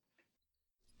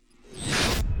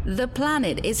The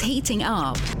planet is heating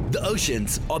up. The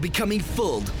oceans are becoming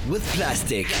filled with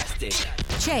plastic.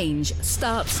 Change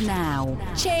starts now.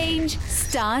 Change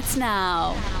starts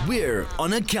now. We're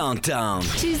on a countdown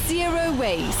To zero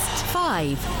waste.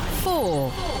 5,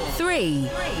 4, 3,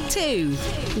 2,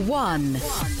 1.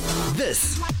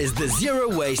 This is the Zero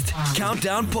Waste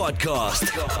Countdown Podcast.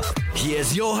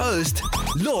 Here's your host,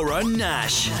 Laura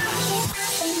Nash.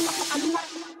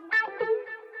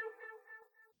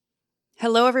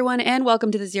 Hello, everyone, and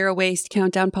welcome to the Zero Waste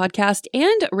Countdown podcast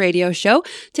and radio show.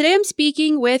 Today, I'm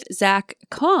speaking with Zach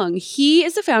Kong. He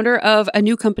is the founder of a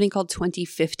new company called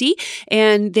 2050,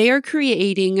 and they are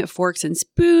creating forks and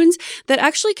spoons that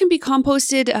actually can be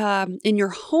composted in your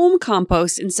home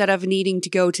compost instead of needing to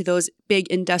go to those big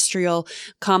industrial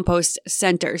compost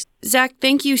centers. Zach,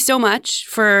 thank you so much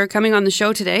for coming on the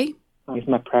show today. It's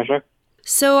my pleasure.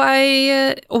 So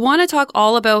I want to talk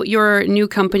all about your new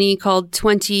company called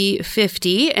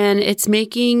 2050, and it's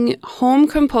making home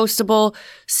compostable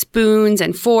spoons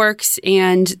and forks.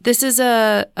 And this is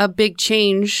a big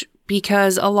change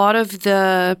because a lot of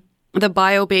the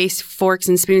bio-based forks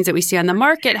and spoons that we see on the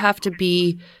market have to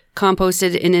be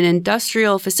composted in an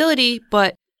industrial facility,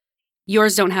 but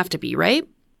yours don't have to be, right?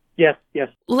 Yes.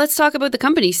 Let's talk about the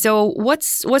company. So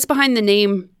what's behind the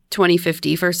name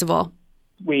 2050, first of all?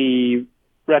 We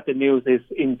read the news is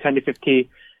in 2050,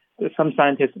 some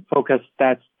scientists focus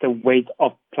that the weight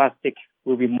of plastic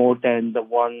will be more than the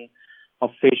one of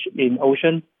fish in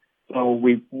ocean. So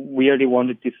we really want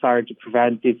to decide to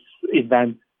prevent this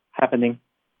event happening.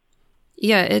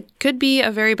 Yeah, it could be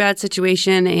a very bad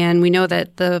situation, and we know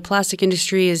that the plastic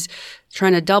industry is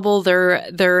trying to double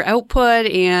their output,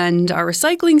 and our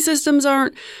recycling systems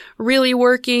aren't really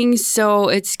working, so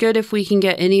it's good if we can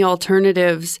get any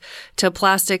alternatives to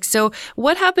plastic. So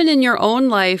what happened in your own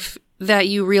life that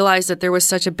you realized that there was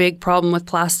such a big problem with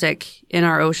plastic in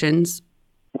our oceans?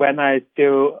 When I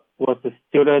still was a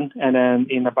student, and then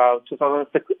in about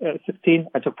 2016,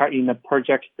 I took part in a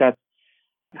project that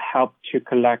helped to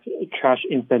collect trash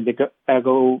in San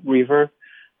Diego River.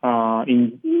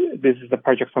 This is a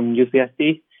project from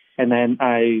UCSD. And then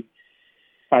I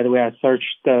searched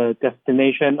the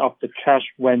destination of the trash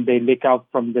when they leak out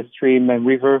from the stream and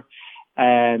river.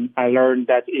 And I learned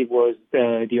that it was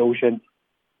the ocean,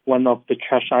 one of the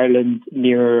trash islands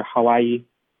near Hawaii.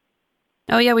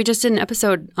 Oh, yeah, we just did an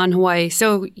episode on Hawaii.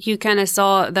 So you kind of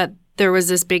saw that there was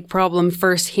this big problem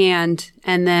firsthand,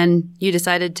 and then you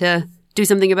decided to do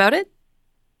something about it?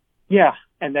 Yeah,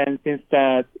 and then since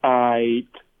that, I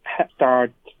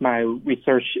start my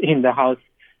research in the house,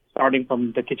 starting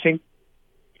from the kitchen.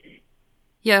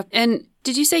 Yeah, and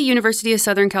did you say University of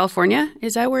Southern California?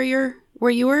 Is that where you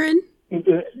were in?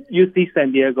 UC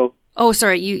San Diego. Oh,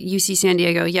 sorry, UC San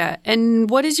Diego. Yeah, and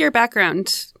what is your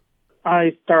background?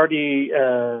 I study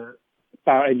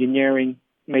bioengineering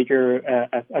major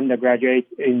as undergraduate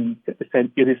in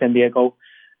UC San Diego.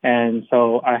 And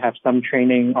so I have some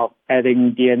training of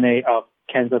adding DNA of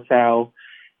cancer cell.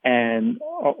 And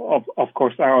of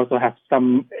course, I also have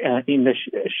some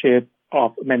internship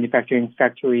of manufacturing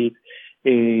factories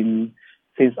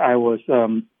since I was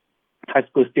high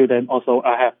school student. Also,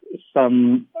 I have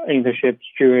some internships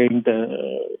during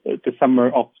the summer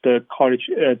of the college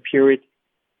period.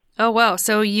 Oh, wow.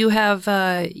 So you have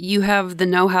the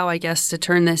know-how, I guess, to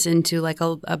turn this into like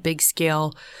a big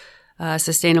scale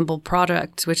sustainable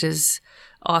product, which is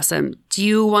awesome. Do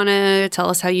you want to tell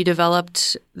us how you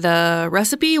developed the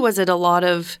recipe? Was it a lot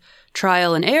of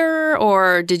trial and error,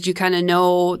 or did you kind of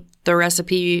know the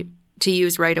recipe to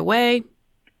use right away?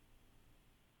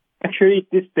 Actually,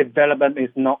 this development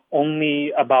is not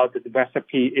only about the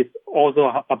recipe, it's also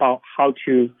about how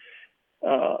to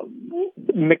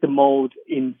make the mold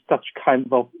in such kind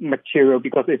of material,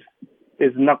 because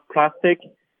it's not plastic.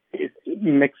 It's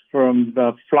mixed from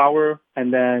the flour,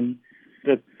 and then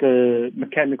the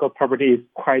mechanical property is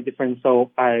quite different. So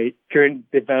during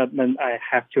development, I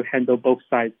have to handle both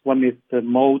sides. One is the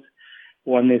mold,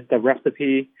 one is the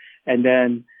recipe, and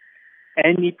then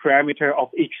any parameter of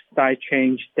each side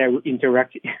change that will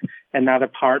interact another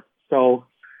part. So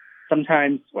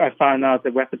sometimes I find out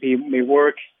the recipe may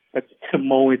work, but the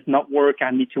mold is not work.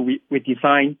 I need to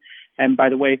redesign. And by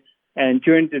the way, and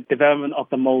during the development of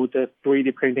the mold, the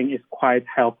 3D printing is quite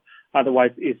help.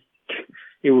 Otherwise, it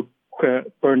would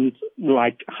burn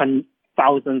like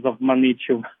thousands of money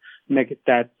to make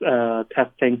that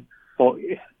testing for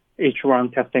each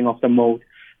round testing of the mold.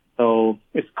 So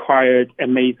it's quite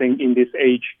amazing in this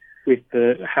age with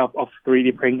the help of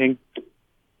 3D printing.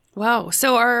 Wow.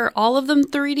 So are all of them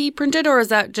 3D printed, or is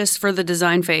that just for the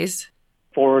design phase?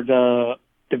 For the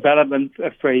development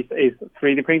phase is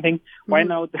 3D printing. Right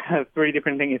now, the 3D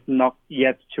printing is not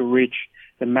yet to reach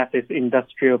the massive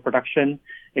industrial production,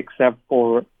 except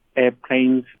for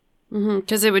airplanes.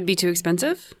 Because it would be too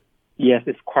expensive? Yes,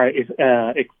 it's quite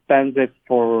expensive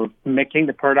for making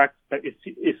the product, but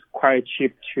it's quite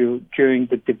cheap during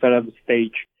the development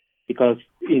stage. Because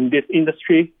in this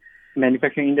industry,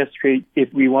 manufacturing industry,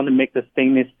 if we want to make the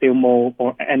stainless steel mold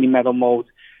or any metal mold,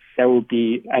 there will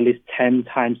be at least 10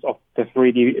 times of the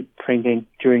 3D printing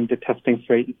during the testing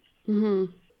phase.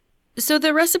 So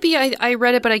the recipe, I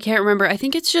read it, but I can't remember. I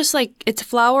think it's just like, it's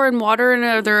flour and water,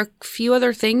 and there are a few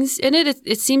other things in it.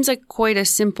 It seems like quite a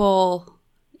simple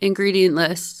ingredient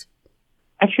list.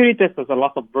 Actually, there's a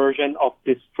lot of version of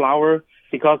this flour,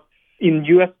 because in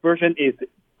U.S. version is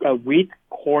wheat,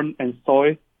 corn, and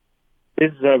soy.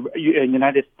 This is a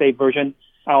United States version.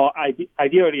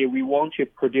 Ideally, we want to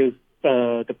produce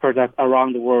the product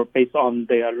around the world based on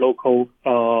their local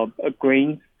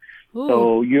grains. Ooh.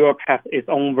 So Europe has its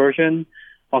own version,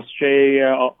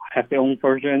 Australia has their own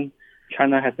version,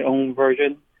 China has their own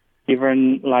version,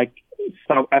 even like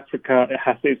South Africa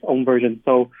has its own version.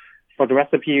 So for the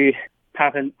recipe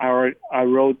pattern, I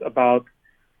wrote about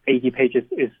 80 pages.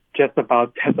 It's just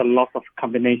about, there's a lot of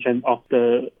combination of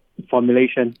the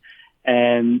formulation.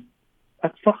 And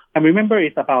I remember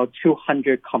it's about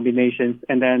 200 combinations,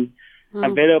 and then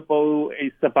available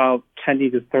is about 20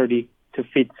 to 30 to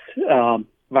fit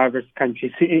various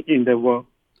countries in the world.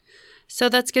 So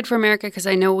that's good for America, because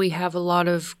I know we have a lot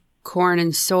of corn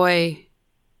and soy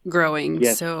growing.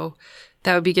 Yes. So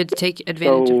that would be good to take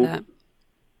advantage of that.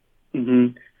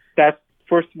 That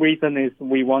first reason is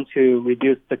we want to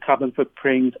reduce the carbon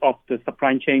footprint of the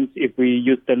supply chains if we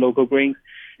use the local grains.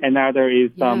 Another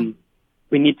is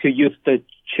we need to use the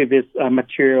cheapest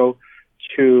material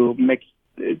to make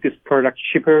this product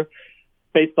cheaper.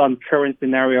 Based on current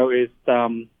scenario, is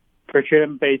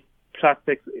petroleum-based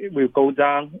plastics will go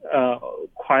down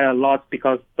quite a lot,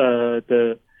 because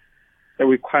the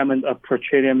requirement of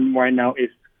petroleum right now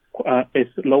is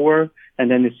lower, and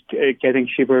then it's getting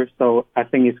cheaper. So I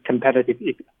think it's competitive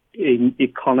in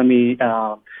economy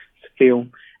scale.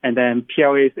 And then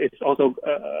PLA is also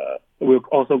will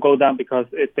also go down, because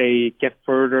if they get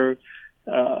further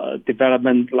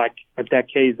development like a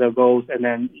decade ago, and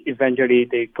then eventually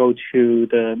they go to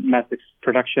the massive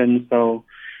production. So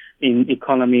in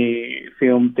economy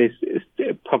film, this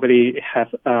probably has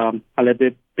a little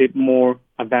bit more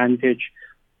advantage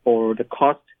for the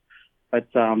cost. But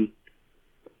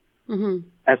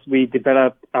as we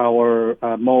develop our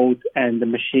mold and the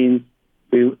machines,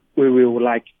 we will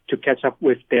like to catch up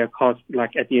with their cost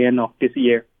like at the end of this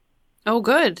year. Oh,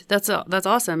 good. That's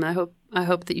awesome. I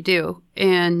hope that you do.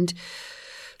 And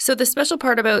so the special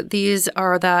part about these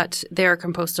are that they're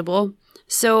compostable.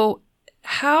 So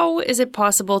how is it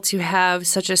possible to have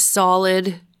such a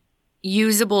solid,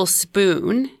 usable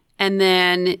spoon and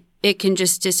then it can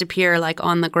just disappear like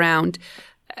on the ground?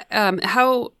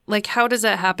 How does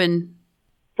that happen?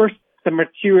 First, the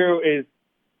material is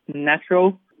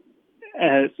natural,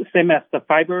 same as the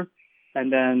fiber. And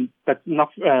then, but not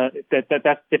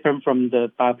that's different from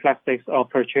the bioplastics or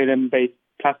petroleum-based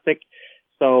plastic.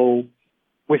 So,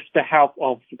 with the help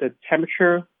of the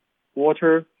temperature,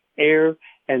 water, air,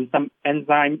 and some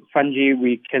enzyme fungi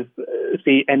we can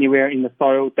see anywhere in the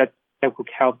soil that could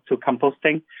help to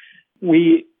composting.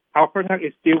 Our product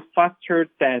is still faster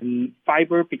than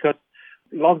fiber, because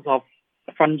lots of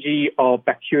fungi or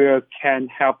bacteria can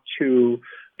help to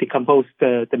decompose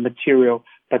the material.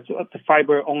 But the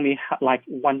fiber only like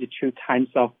 1 to 2 times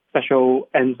of special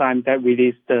enzyme that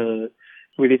release the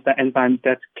enzyme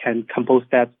that can compose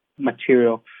that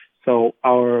material. So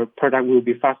our product will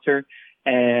be faster.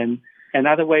 And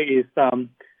another way is the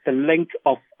link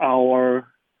of our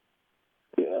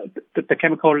the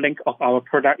chemical link of our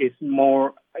product is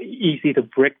more easy to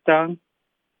break down.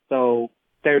 So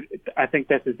I think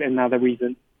that is another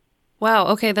reason. Wow.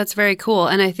 Okay. That's very cool.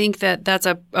 And I think that that's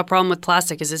a problem with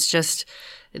plastic, is it's just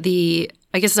the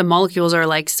molecules are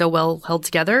like so well held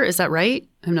together. Is that right?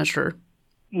 I'm not sure.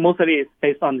 Mostly it's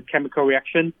based on the chemical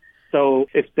reaction. So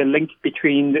if the link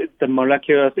between the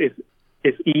molecules is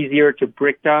easier to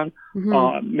break down,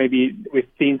 maybe we've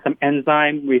seen some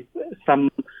enzyme with some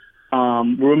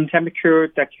room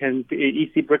temperature that can be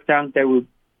easy breakdown, so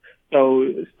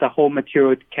the whole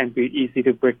material can be easy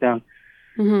to break down.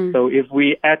 So if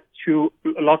we add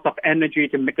lots of energy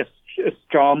to make a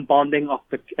strong bonding of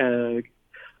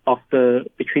the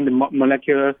between the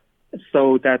molecules,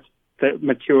 so that the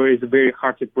material is very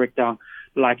hard to break down,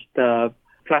 like the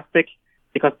plastic,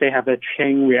 because they have a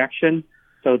chain reaction,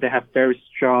 so they have very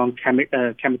strong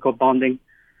chemical bonding.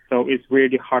 So it's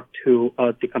really hard to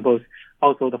decompose.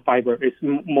 Also, the fiber is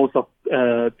most of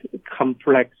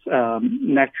complex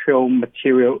natural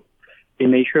material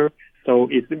in nature. So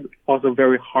it's also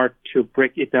very hard to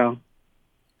break it down.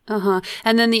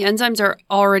 And then the enzymes are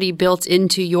already built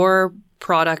into your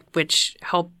product, which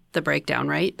help the breakdown,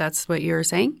 right? That's what you're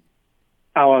saying?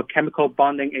 Our chemical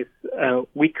bonding is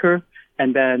weaker,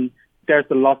 and then there's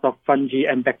a lot of fungi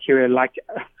and bacteria like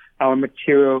our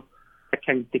material that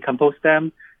can decompose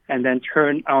them and then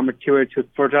turn our material to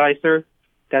fertilizer.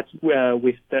 That's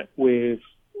with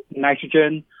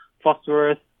nitrogen,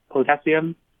 phosphorus,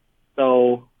 potassium.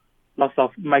 So lots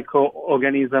of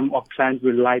microorganisms or plants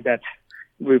will like that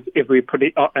if we put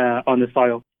it on the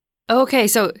soil. Okay,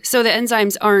 so the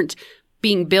enzymes aren't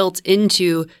being built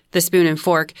into the spoon and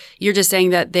fork. You're just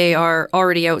saying that they are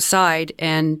already outside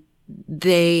and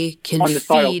they can on the feed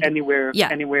soil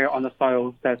anywhere on the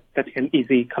soil that can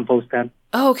easily compose them.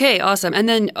 Okay, awesome. And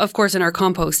then, of course, in our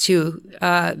compost too,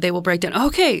 they will break down.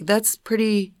 Okay, that's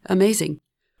pretty amazing.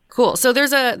 Cool. So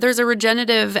there's a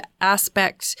regenerative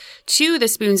aspect to the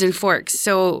spoons and forks.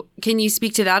 So can you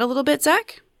speak to that a little bit,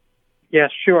 Zach? Yeah,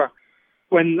 sure.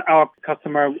 When our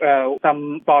customer,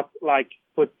 some bought like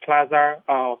Food Plaza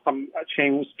or some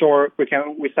chain store, we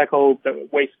can recycle the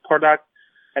waste product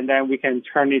and then we can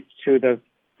turn it to the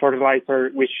fertilizer,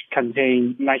 which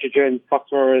contains nitrogen,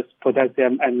 phosphorus,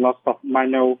 potassium, and lots of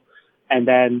minerals. And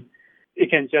then it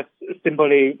can just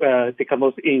simply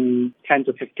decompose in 10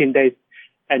 to 15 days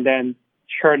and then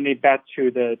turn it back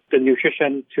to the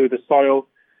nutrition to the soil.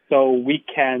 So we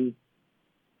can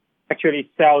actually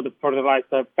sell the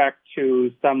fertilizer back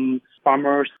to some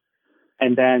farmers,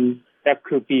 and then that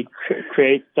could be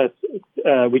create the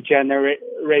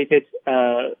regenerated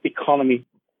economy.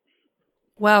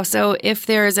 Wow. So if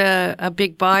there's a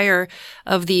big buyer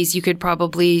of these, you could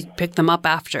probably pick them up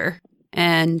after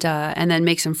and then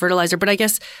make some fertilizer. But I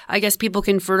guess people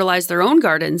can fertilize their own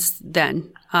gardens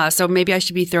then. So maybe I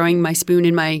should be throwing my spoon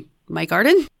in my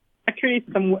garden? Actually,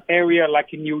 some area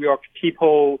like in New York,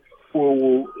 people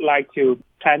who like to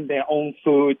plant their own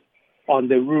food on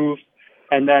the roof.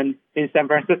 And then in San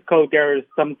Francisco, there is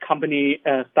some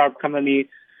startup company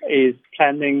is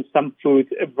planting some food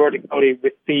vertically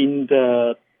within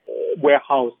the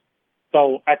warehouse.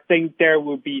 So I think there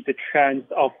will be the trend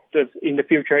of in the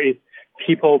future is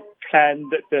people plant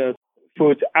the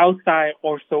food outside,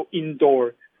 also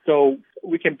indoor. So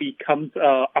we can become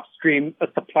upstream a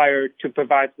supplier to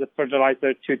provide the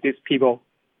fertilizer to these people.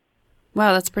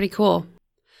 Wow, that's pretty cool.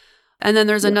 And then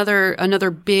there's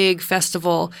another big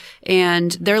festival,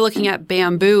 and they're looking at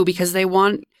bamboo because they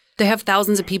have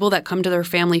thousands of people that come to their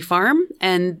family farm,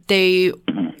 and they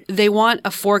want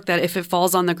a fork that if it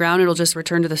falls on the ground, it'll just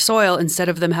return to the soil instead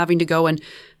of them having to go and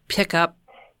pick up,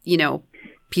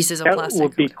 pieces of plastic. That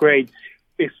would be great,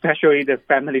 especially the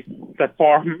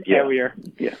farm area.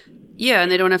 Yeah. Yeah,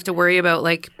 and they don't have to worry about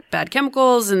bad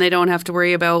chemicals, and they don't have to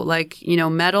worry about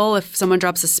metal. If someone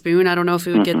drops a spoon, I don't know if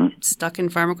it would get stuck in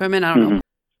farm equipment. I don't know.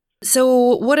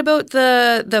 So what about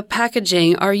the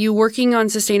packaging? Are you working on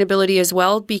sustainability as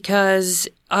well? Because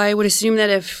I would assume that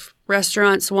if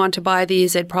restaurants want to buy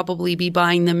these, they'd probably be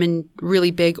buying them in really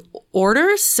big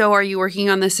orders. So are you working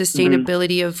on the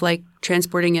sustainability of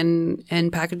transporting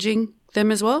and packaging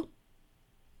them as well?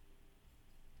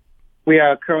 We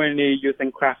are currently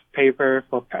using craft paper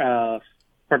for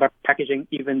product packaging,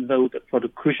 even though for the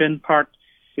cushion part,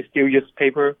 we still use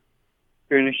paper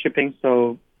during the shipping.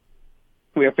 So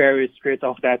we are very strict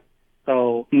of that.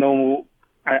 So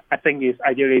I think it's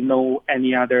ideally no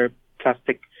any other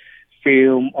plastic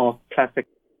film or plastic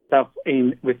stuff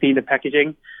within the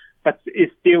packaging, but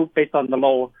it's still based on the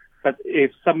law. But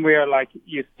if somewhere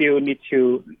you still need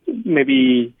to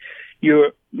maybe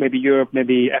Europe,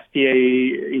 maybe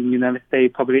FDA in the United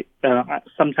States, probably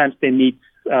sometimes they need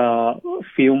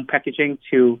film packaging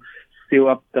to seal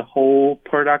up the whole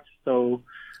product. So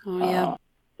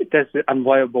that's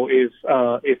unavoidable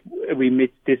if we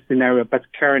meet this scenario. But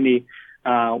currently,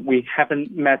 we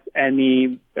haven't met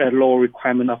any law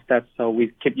requirement of that. So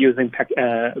we keep using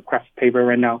craft paper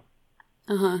right now.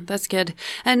 That's good.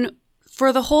 And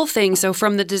for the whole thing, so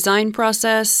from the design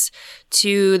process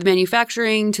to the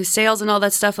manufacturing to sales and all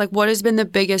that stuff, what has been the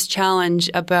biggest challenge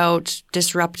about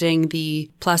disrupting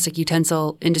the plastic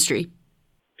utensil industry?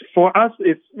 For us,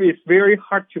 it's very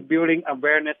hard to building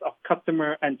awareness of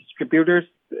customer and distributors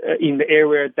in the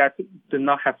area that do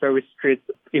not have very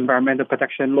strict environmental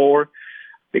protection law,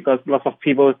 because lots of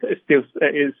people still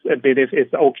believe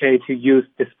it's okay to use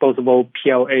disposable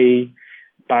PLA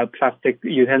bioplastic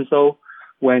utensil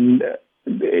when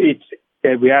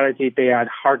in reality they are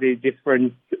hardly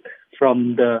different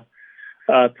from the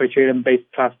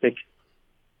petroleum-based plastic.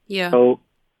 Yeah. So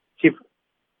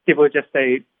people just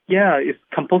say, yeah, it's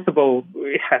compostable.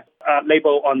 It has a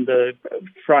label on the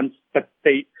front, but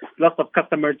lots of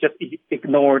customers just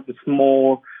ignore the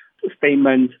small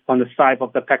statement on the side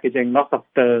of the packaging. Lots of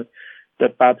the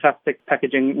bioplastic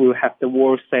packaging will have the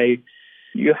word say,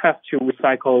 you have to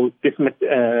recycle this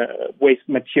waste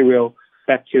material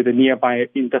back to the nearby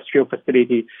industrial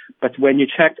facility. But when you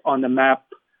check on the map,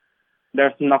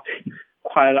 there's not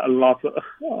quite a lot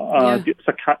of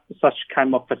such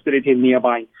kind of facility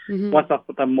nearby. Mm-hmm. One of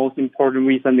the most important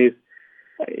reasons is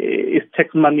it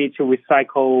takes money to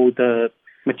recycle the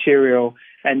material,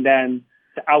 and then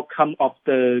the outcome of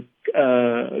the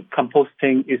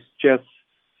composting is just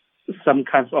some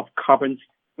kinds of carbon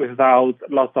without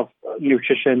lots of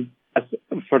nutrition as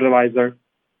fertilizer.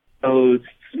 So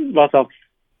lots of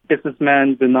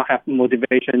businessmen do not have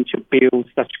motivation to build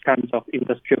such kinds of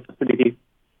industrial facilities.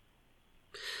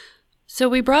 So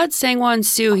we brought Sang-Won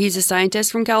Soo, he's a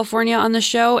scientist from California, on the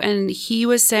show, and he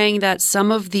was saying that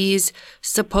some of these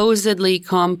supposedly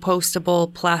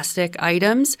compostable plastic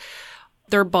items,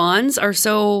 their bonds are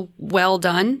so well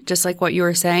done, just like what you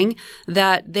were saying,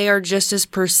 that they are just as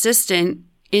persistent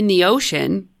in the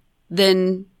ocean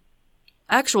than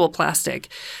actual plastic.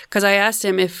 Because I asked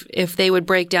him if they would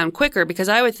break down quicker, because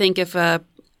I would think if a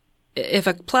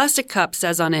plastic cup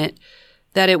says on it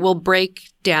that it will break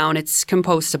down, it's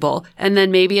compostable, and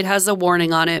then maybe it has a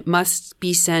warning on it, must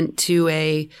be sent to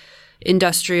a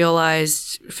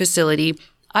industrialized facility,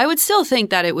 I would still think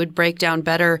that it would break down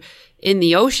better in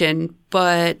the ocean.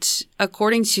 But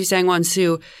according to Sang-Won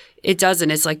Soo, it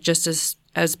doesn't. It's like just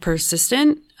as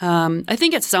persistent. I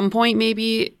think at some point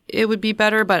maybe it would be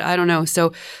better, but I don't know.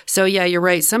 So yeah, you're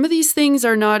right. Some of these things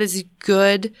are not as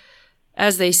good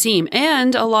as they seem.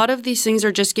 And a lot of these things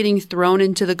are just getting thrown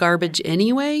into the garbage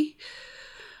anyway.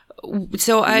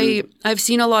 So I've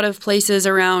seen a lot of places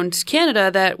around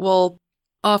Canada that will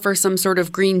offer some sort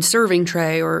of green serving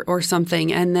tray or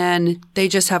something, and then they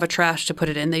just have a trash to put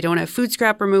it in. They don't have food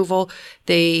scrap removal.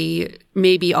 They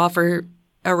maybe offer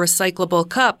a recyclable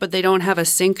cup, but they don't have a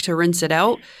sink to rinse it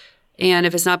out. And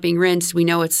if it's not being rinsed, we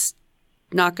know it's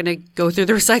not going to go through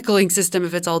the recycling system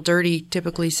if it's all dirty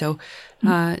typically. So,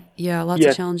 lots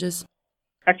of challenges.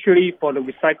 Actually, for the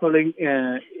recycling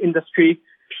industry,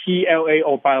 PLA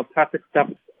or bioplastic stuff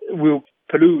will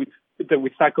pollute the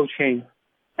recycle chain,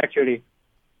 actually.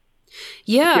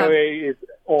 Yeah. PLA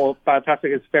or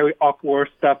bioplastic is very awkward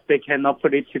stuff. They cannot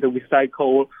put it to the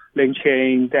recycling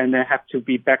chain, then they have to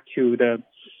be back to the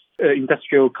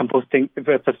industrial composting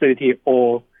facility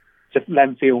or just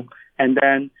landfill. And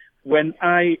then when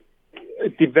I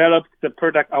developed the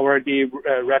product, I already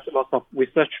read lots of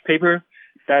research paper.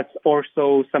 That's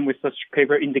also some research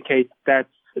paper indicates that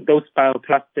those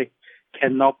bioplastics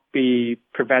cannot be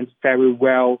prevented very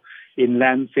well in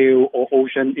landfill or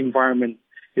ocean environment.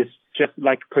 It's just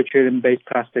like petroleum-based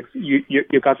plastics. You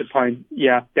got the point.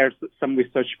 Yeah, there's some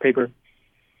research paper.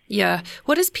 Yeah.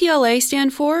 What does PLA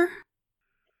stand for?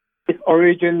 It's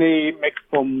originally made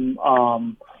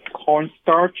from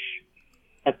cornstarch.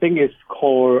 I think it's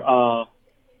called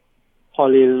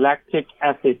polylactic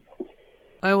acid.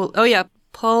 Oh yeah,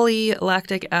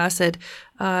 polylactic acid.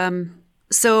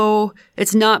 So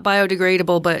it's not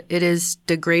biodegradable, but it is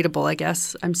degradable, I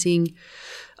guess. I'm seeing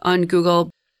on Google.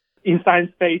 In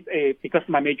science space, because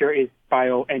my major is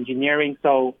bioengineering,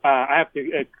 so I have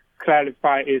to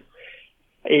clarify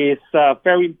it's a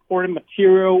very important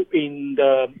material in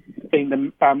the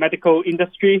biomedical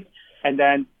industry, and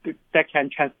then that can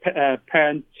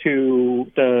transparent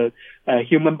to the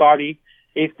human body.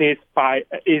 Is this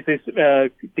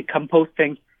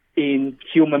decomposing in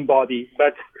human body?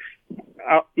 But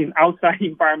in outside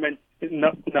environment,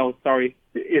 no, sorry,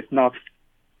 it's not.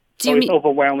 So it's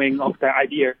overwhelming of the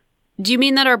idea. Do you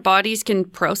mean that our bodies can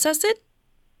process it?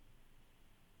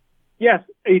 Yes,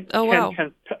 it wow.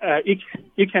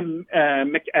 it can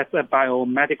make as a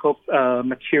biomedical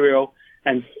material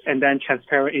and then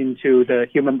transfer into the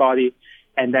human body,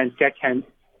 and then that can,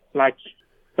 like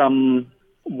some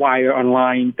wire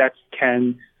online that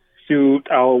can soothe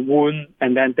our wound,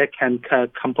 and then that can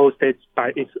compost it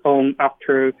by its own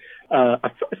after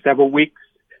several weeks.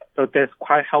 So that's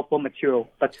quite helpful material.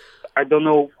 But I don't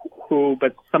know who,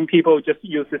 but some people just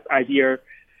use this idea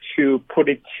to put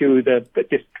it to the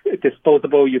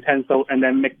disposable utensil and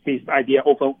then make this idea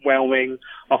overwhelming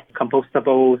of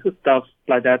compostable stuff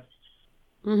like that.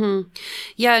 Mm-hmm.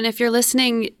 Yeah, and if you're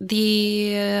listening,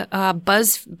 the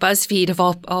BuzzFeed of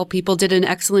all people did an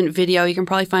excellent video. You can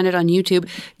probably find it on YouTube.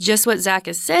 Just what Zach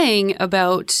is saying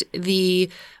about the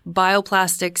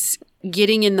bioplastics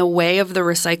getting in the way of the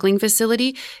recycling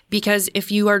facility, because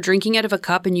if you are drinking out of a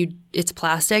cup and it's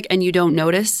plastic and you don't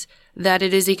notice that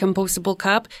it is a compostable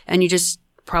cup and you just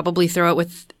probably throw it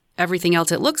with everything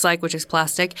else it looks like, which is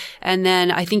plastic, and then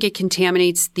I think it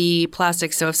contaminates the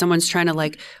plastic. So if someone's trying to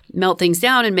like melt things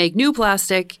down and make new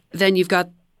plastic, then you've got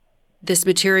this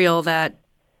material that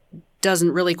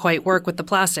doesn't really quite work with the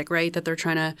plastic, right? That they're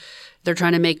trying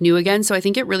to make new again. So I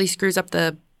think it really screws up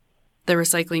the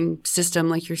recycling system,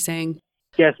 like you're saying.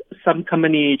 Yes, some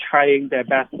company trying their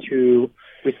best to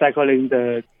recycling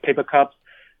the paper cups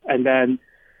and then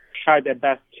try their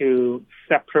best to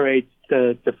separate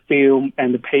the film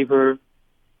and the paper.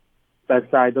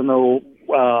 But I don't know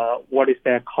what is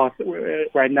their cost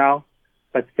right now,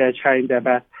 but they're trying their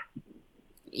best.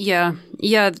 Yeah.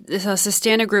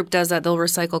 Sustana Group does that. They'll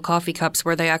recycle coffee cups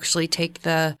where they actually take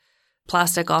the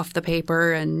plastic off the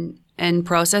paper and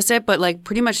process it, but like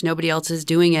pretty much nobody else is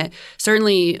doing it.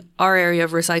 Certainly our area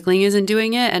of recycling isn't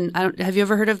doing it. And have you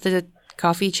ever heard of the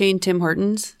coffee chain Tim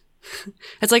Hortons?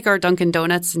 It's like our Dunkin'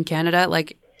 Donuts in Canada.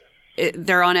 Like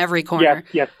they're on every corner.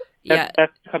 Yes.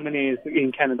 That company is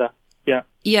in Canada. Yeah.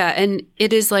 Yeah. And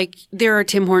it is like there are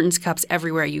Tim Hortons cups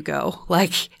everywhere you go.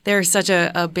 Like there's such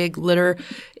a big litter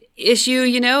issue,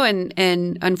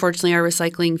 and unfortunately our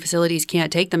recycling facilities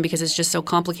can't take them because it's just so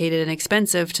complicated and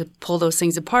expensive to pull those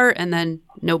things apart, and then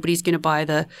nobody's going to buy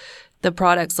the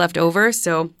products left over.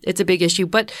 So it's a big issue.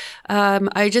 But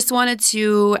I just wanted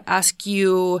to ask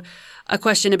you a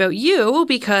question about you,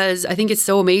 because I think it's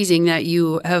so amazing that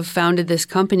you have founded this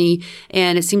company,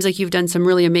 and it seems like you've done some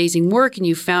really amazing work and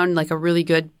you've found like a really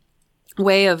good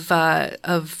way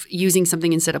of using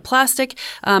something instead of plastic.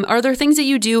 Are there things that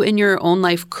you do in your own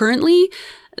life currently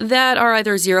that are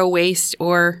either zero waste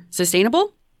or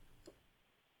sustainable?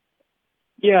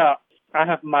 Yeah, I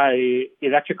have my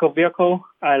electrical vehicle.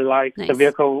 I like the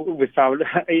vehicle without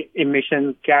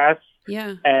emission gas.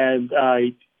 Yeah. And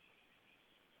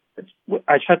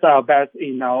I try our best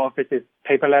in our office is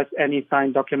paperless. Any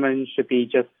signed document should be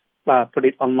just put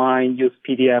it online, use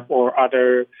PDF or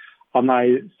other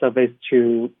online service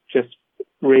to just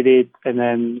read it and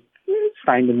then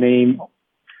sign the name.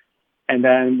 And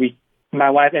then my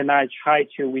wife and I try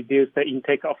to reduce the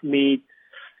intake of meat,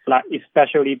 like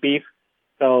especially beef.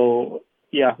 So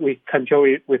yeah, we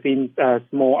control it within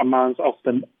small amounts of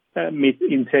the meat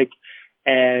intake.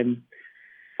 And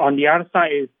on the other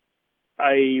side is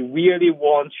I really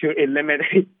want to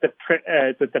eliminate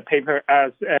the paper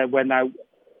as when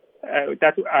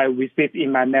that I received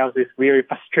in my mail is very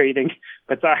frustrating,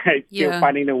 but I still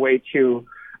finding a way to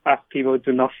ask people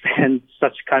to not send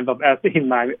such kind of ads in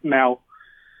my mail.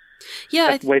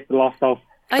 Yeah, waste lots of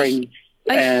print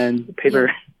and paper.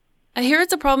 Yeah. I hear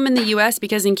it's a problem in the U.S.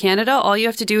 because in Canada, all you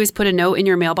have to do is put a note in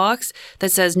your mailbox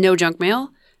that says no junk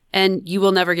mail, and you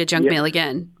will never get junk mail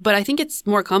again. But I think it's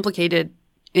more complicated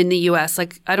in the U.S.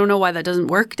 Like, I don't know why that doesn't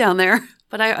work down there,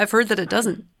 but I've heard that it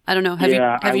doesn't. I don't know. Have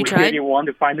you tried? I really want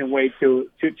to find a way to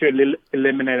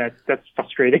eliminate that. That's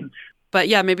frustrating. But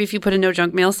yeah, maybe if you put a no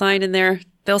junk mail sign in there,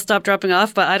 they'll stop dropping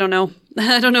off. But I don't know.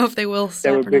 I don't know if they will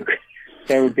stop.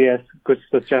 That would be a good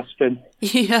suggestion.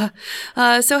 Yeah.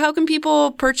 So how can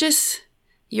people purchase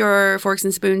your forks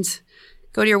and spoons?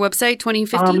 Go to your website,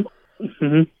 2050?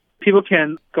 People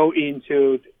can go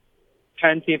into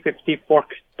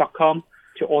 2050fork.com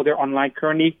to order online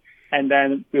currently. And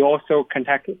then we also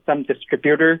contact some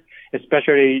distributor,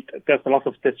 especially there's a lot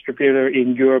of distributor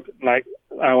in Europe, like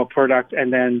our product,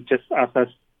 and then just ask us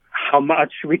how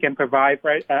much we can provide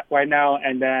right now,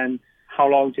 and then how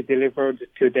long to deliver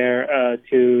to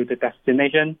the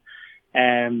destination.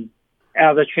 And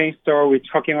as a chain store we're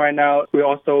talking right now, we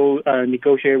also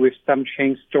negotiate with some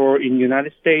chain store in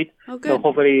United States. Oh, good. So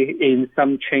hopefully in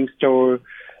some chain store,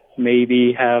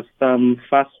 maybe have some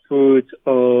fast food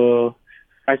or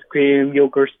ice cream,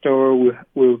 yogurt store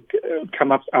will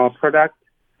come up our product.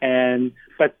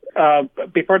 But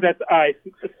before that, I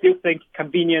still think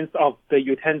convenience of the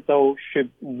utensil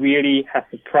should really have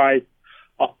the price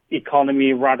of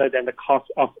economy rather than the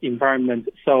cost of environment.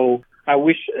 So I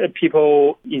wish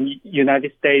people in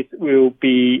United States will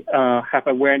be have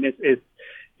awareness is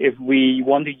if we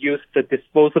want to use the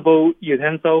disposable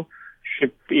utensil,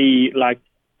 should be like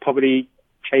probably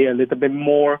pay a little bit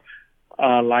more.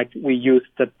 Like we use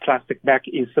the plastic bag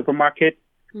in supermarket.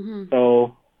 Mm-hmm.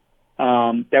 So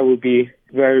that would be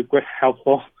very good,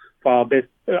 helpful for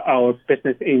our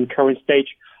business in current stage.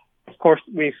 Of course,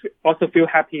 we also feel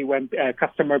happy when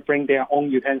customers bring their own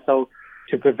utensil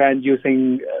to prevent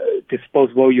using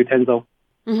disposable utensil.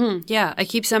 Mm-hmm. Yeah, I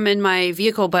keep some in my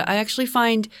vehicle, but I actually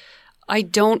find I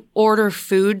don't order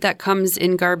food that comes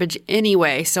in garbage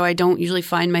anyway, so I don't usually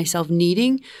find myself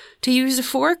needing to use a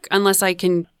fork unless I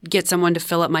can get someone to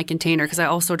fill up my container, because I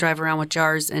also drive around with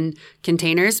jars and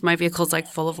containers. My vehicle's like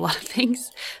full of a lot of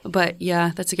things. But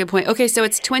yeah, that's a good point. Okay, so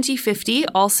it's 2050,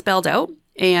 all spelled out,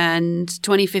 and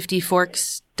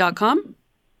 2050forks.com.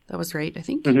 That was right, I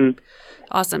think. Mm-hmm.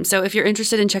 Awesome. So if you're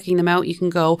interested in checking them out, you can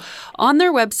go on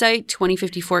their website,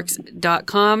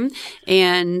 2050forks.com.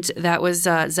 And that was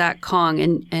Zach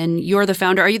Kong. And you're the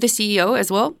founder. Are you the CEO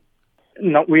as well?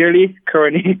 Not really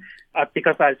currently,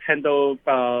 because I handle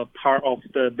part of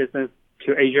the business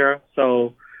to Asia.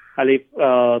 So I leave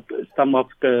some of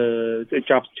the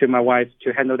jobs to my wife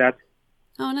to handle that.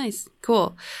 Oh, nice.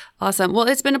 Cool. Awesome. Well,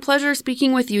 it's been a pleasure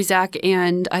speaking with you, Zach.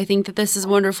 And I think that this is a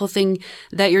wonderful thing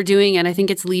that you're doing. And I think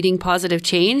it's leading positive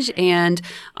change. And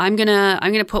I'm going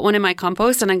to put one in my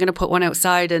compost, and I'm going to put one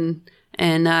outside and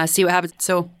see what happens.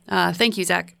 So thank you,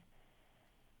 Zach.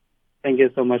 Thank you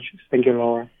so much. Thank you,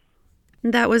 Laura.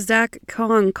 That was Zach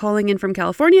Kong calling in from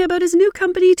California about his new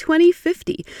company,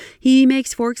 2050. He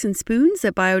makes forks and spoons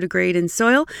that biodegrade in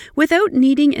soil without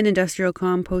needing an industrial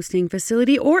composting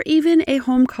facility or even a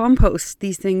home compost.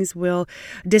 These things will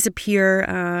disappear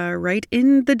right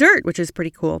in the dirt, which is pretty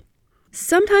cool.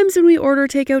 Sometimes when we order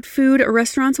takeout food,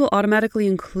 restaurants will automatically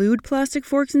include plastic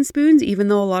forks and spoons, even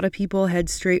though a lot of people head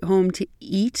straight home to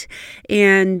eat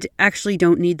and actually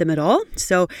don't need them at all.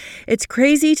 So it's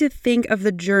crazy to think of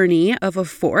the journey of a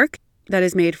fork that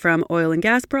is made from oil and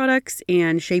gas products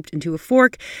and shaped into a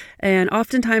fork. And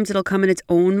oftentimes it'll come in its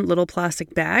own little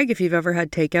plastic bag. If you've ever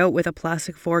had takeout with a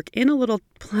plastic fork in a little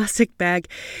plastic bag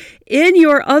in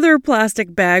your other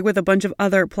plastic bag with a bunch of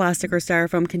other plastic or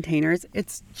styrofoam containers,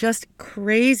 it's just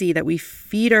crazy that we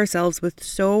feed ourselves with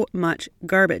so much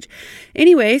garbage.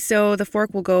 Anyway, so the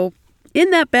fork will go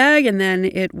in that bag, and then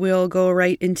it will go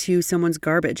right into someone's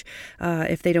garbage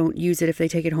if they don't use it, if they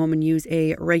take it home and use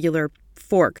a regular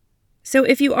fork. So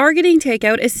if you are getting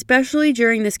takeout, especially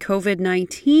during this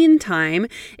COVID-19 time,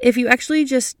 if you actually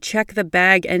just check the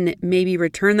bag and maybe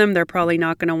return them, they're probably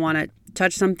not going to want to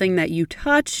touch something that you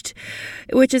touched,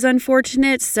 which is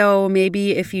unfortunate. So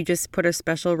maybe if you just put a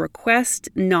special request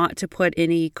not to put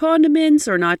any condiments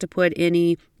or not to put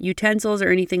any utensils or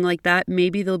anything like that,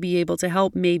 maybe they'll be able to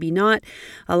help, maybe not.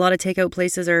 A lot of takeout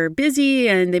places are busy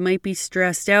and they might be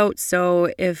stressed out.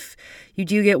 So if you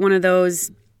do get one of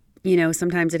those, you know,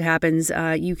 sometimes it happens.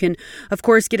 You can, of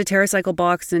course, get a TerraCycle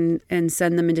box and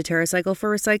send them into TerraCycle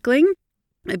for recycling,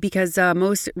 because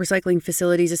most recycling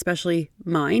facilities, especially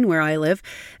mine where I live,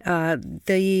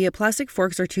 the plastic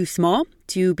forks are too small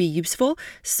to be useful.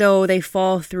 So they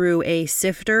fall through a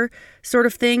sifter sort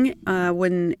of thing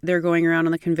when they're going around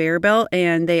on the conveyor belt,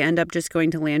 and they end up just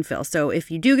going to landfill. So if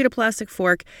you do get a plastic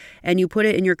fork and you put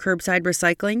it in your curbside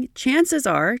recycling, chances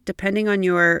are, depending on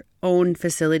your own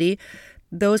facility,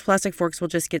 those plastic forks will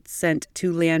just get sent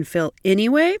to landfill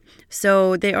anyway.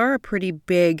 So they are a pretty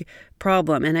big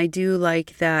problem. And I do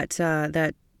like that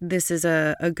this is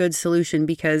a good solution,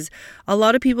 because a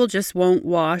lot of people just won't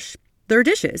wash their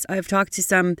dishes. I've talked to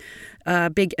some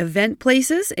big event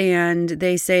places, and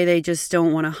they say they just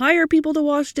don't want to hire people to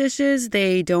wash dishes.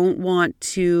 They don't want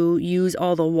to use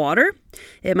all the water.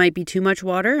 It might be too much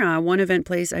water. One event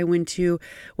place I went to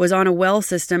was on a well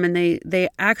system, and they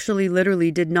actually literally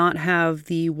did not have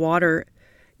the water,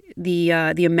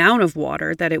 the amount of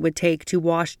water that it would take to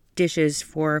wash dishes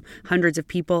for hundreds of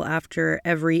people after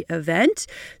every event.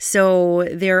 So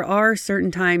there are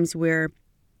certain times where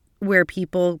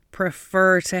people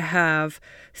prefer to have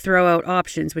throw out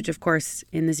options, which of course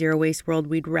in the zero waste world,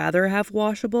 we'd rather have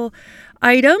washable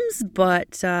items,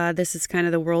 but this is kind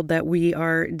of the world that we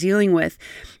are dealing with.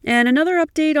 And another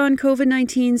update on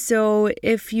COVID-19. So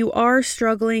if you are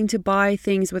struggling to buy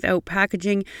things without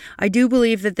packaging, I do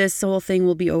believe that this whole thing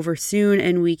will be over soon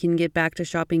and we can get back to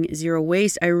shopping zero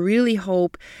waste. I really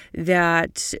hope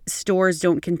that stores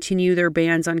don't continue their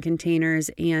bans on containers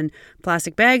and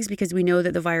plastic bags, because we know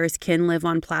that the virus can live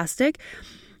on plastic.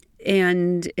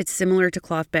 And it's similar to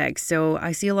cloth bags. So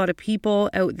I see a lot of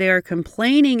people out there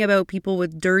complaining about people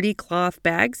with dirty cloth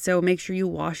bags. So make sure you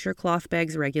wash your cloth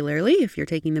bags regularly if you're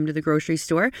taking them to the grocery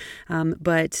store.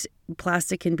 But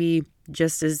plastic can be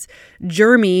just as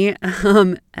germy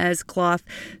as cloth.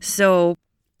 So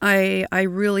I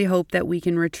really hope that we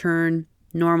can return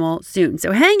normal soon.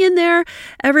 So hang in there,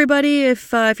 everybody.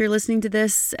 If you're listening to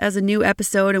this as a new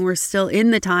episode and we're still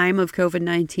in the time of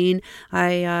COVID-19,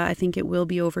 I think it will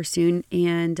be over soon.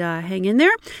 And hang in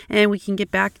there, and we can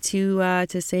get back to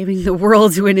saving the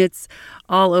world when it's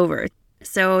all over.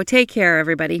 So take care,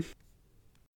 everybody.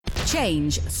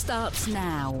 Change starts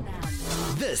now.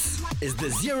 This is the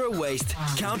Zero Waste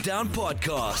Countdown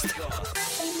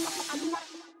Podcast.